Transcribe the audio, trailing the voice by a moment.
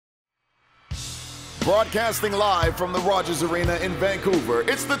Broadcasting live from the Rogers Arena in Vancouver,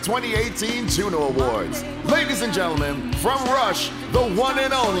 it's the 2018 JUNO Awards. Ladies and gentlemen, from Rush, the one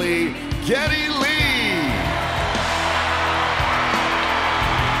and only Geddy Lee.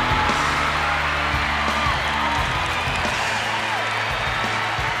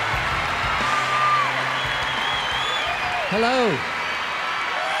 Hello.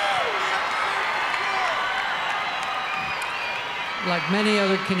 Like many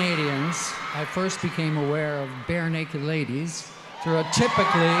other Canadians, I first became aware of Barenaked Ladies through a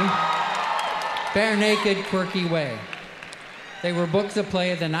typically bare-naked, quirky way. They were booked to play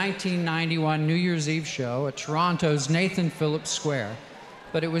the 1991 New Year's Eve show at Toronto's Nathan Phillips Square,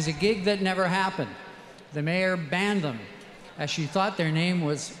 but it was a gig that never happened. The mayor banned them, as she thought their name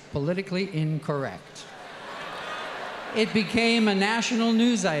was politically incorrect. It became a national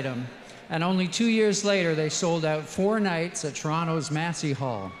news item, and only 2 years later, they sold out 4 nights at Toronto's Massey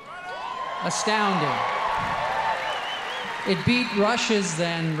Hall. Astounding. It beat Rush's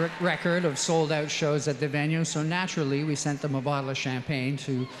then record of sold-out shows at the venue, so naturally, we sent them a bottle of champagne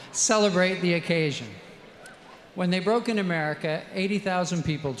to celebrate the occasion. When they broke in America, 80,000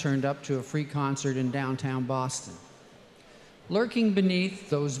 people turned up to a free concert in downtown Boston. Lurking beneath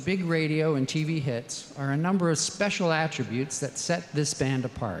those big radio and TV hits are a number of special attributes that set this band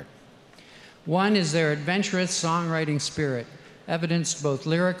apart. One is their adventurous songwriting spirit, evidenced both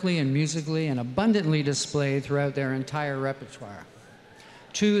lyrically and musically and abundantly displayed throughout their entire repertoire.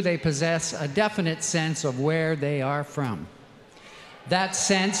 2, they possess a definite sense of where they are from. That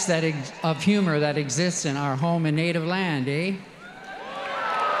sense of humor that exists in our home and native land, eh?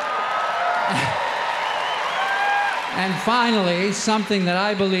 And finally, something that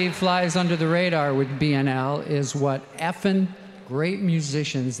I believe flies under the radar with BNL is what effing great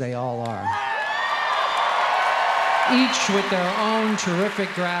musicians they all are. Each with their own terrific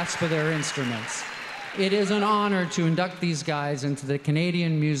grasp of their instruments. It is an honor to induct these guys into the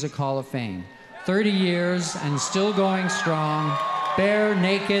Canadian Music Hall of Fame. 30 years and still going strong,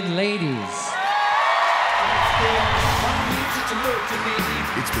 Barenaked Ladies.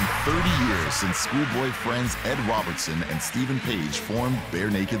 It's been 30 years since schoolboy friends Ed Robertson and Stephen Page formed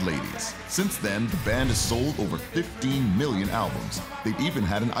Barenaked Ladies. Since then, the band has sold over 15 million albums. They've even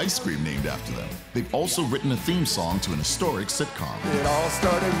had an ice cream named after them. They've also written a theme song to an historic sitcom. It all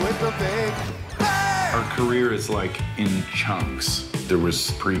started with a big bang! Our career is like in chunks. There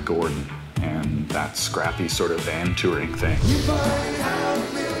was pre-Gordon and that scrappy sort of van touring thing. You might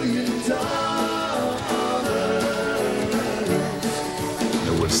have millions of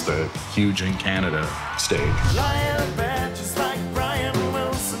Was the huge in Canada stage.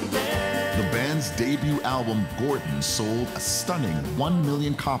 The band's debut album, Gordon, sold a stunning 1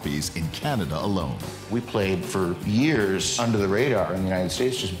 million copies in Canada alone. We played for years under the radar in the United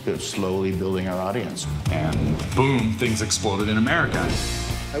States, just slowly building our audience. And boom, things exploded in America.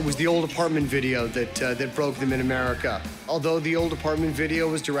 It was the Old Apartment video that broke them in America. Although the Old Apartment video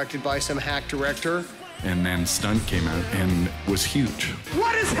was directed by some hack director, And then Stunt came out and was huge.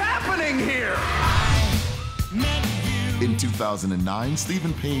 What is happening here? In 2009,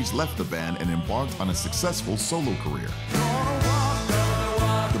 Stephen Page left the band and embarked on a successful solo career.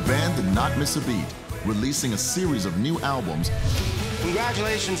 The band did not miss a beat, releasing a series of new albums.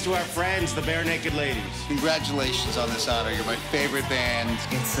 Congratulations to our friends, the Barenaked Ladies. Congratulations on this honor. You're my favorite band.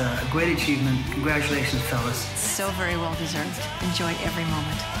 It's a great achievement. Congratulations, fellas. So very well deserved. Enjoy every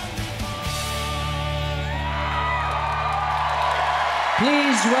moment.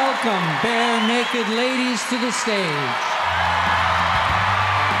 Please welcome Barenaked Ladies to the stage.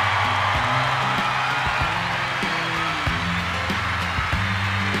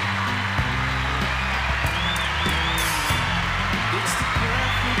 It's the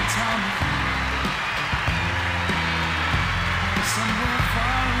perfect time. Somewhere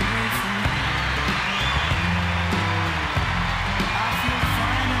far away from me. I feel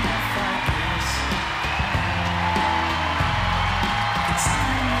fine enough like this. It's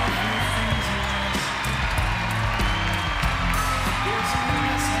time everything's a mess. There's a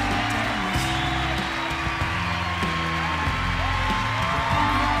mess and a damage.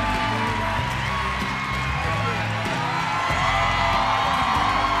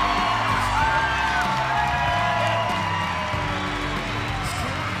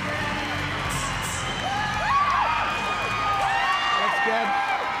 That's good.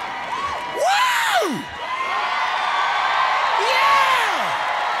 Woo!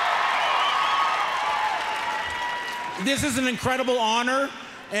 This is an incredible honor,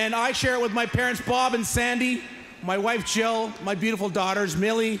 and I share it with my parents, Bob and Sandy, my wife, Jill, my beautiful daughters,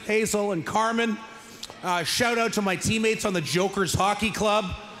 Millie, Hazel, and Carmen. Shout out to my teammates on the Jokers Hockey Club.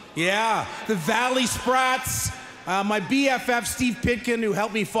 Yeah, the Valley Sprats, my BFF Steve Pitkin, who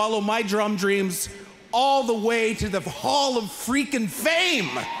helped me follow my drum dreams all the way to the Hall of Freaking Fame.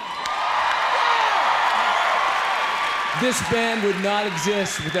 This band would not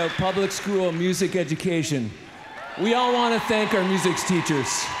exist without public school music education. We all want to thank our music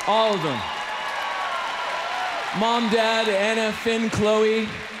teachers, all of them. Mom, Dad, Anna, Finn, Chloe,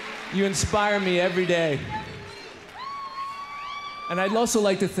 you inspire me every day. And I'd also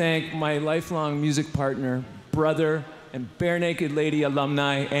like to thank my lifelong music partner, brother, and Barenaked Lady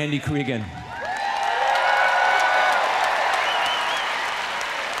alumni, Andy Creeggan.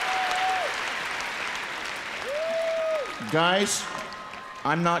 Guys,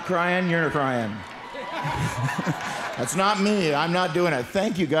 I'm not crying, you're crying. That's not me, I'm not doing it.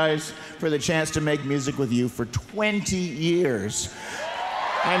 Thank you guys for the chance to make music with you for 20 years.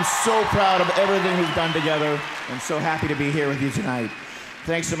 I'm so proud of everything we've done together. I'm so happy to be here with you tonight.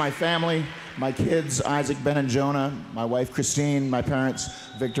 Thanks to my family, my kids, Isaac, Ben, and Jonah, my wife, Christine, my parents,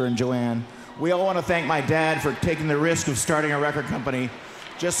 Victor and Joanne. We all want to thank my dad for taking the risk of starting a record company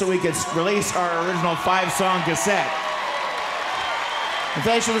just so we could release our original 5-song cassette. And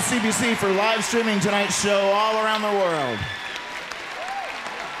thanks to the CBC for live streaming tonight's show all around the world.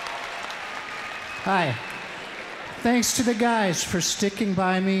 Hi. Thanks to the guys for sticking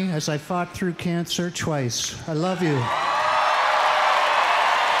by me as I fought through cancer twice. I love you.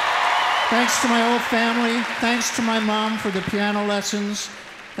 Thanks to my old family. Thanks to my mom for the piano lessons.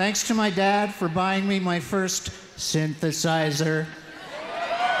 Thanks to my dad for buying me my first synthesizer.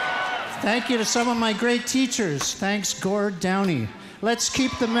 Thank you to some of my great teachers. Thanks, Gord Downey. Let's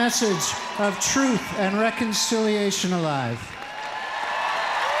keep the message of truth and reconciliation alive.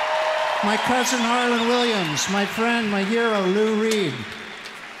 My cousin Harlan Williams, my friend, my hero Lou Reed,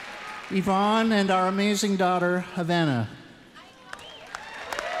 Yvonne, and our amazing daughter Havana.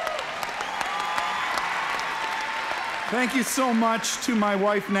 Thank you so much to my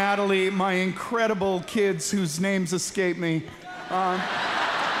wife Natalie, my incredible kids whose names escape me.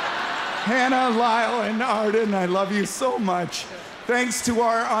 Hannah, Lyle, and Arden, I love you so much. Thanks to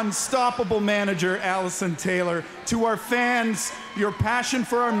our unstoppable manager, Allison Taylor. To our fans, your passion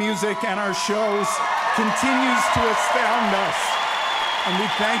for our music and our shows continues to astound us. And we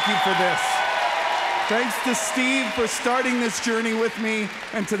thank you for this. Thanks to Steve for starting this journey with me,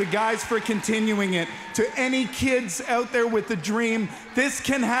 and to the guys for continuing it. To any kids out there with a dream, this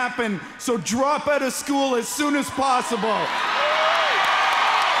can happen, so drop out of school as soon as possible.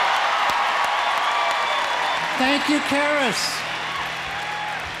 Thank you, Karis.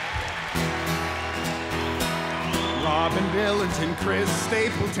 Robin Billington, Chris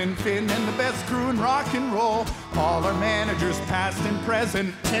Stapleton, Finn, and the best crew in rock and roll. All our managers, past and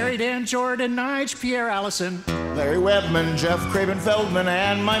present. Terry, Dan, Jordan, Nige, Pierre, Allison. Larry Webman, Jeff Craven Feldman,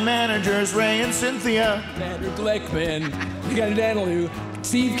 and my managers, Ray and Cynthia. Andrew Glickman, Danilou,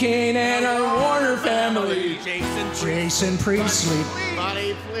 Steve Kane, and our Warner family. Jason Priestley.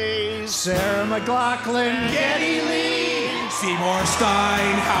 Buddy, please. Sarah McLaughlin. Geddy Lee. Seymour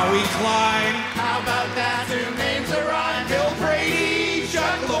Stein, Howie Klein. How about that to me?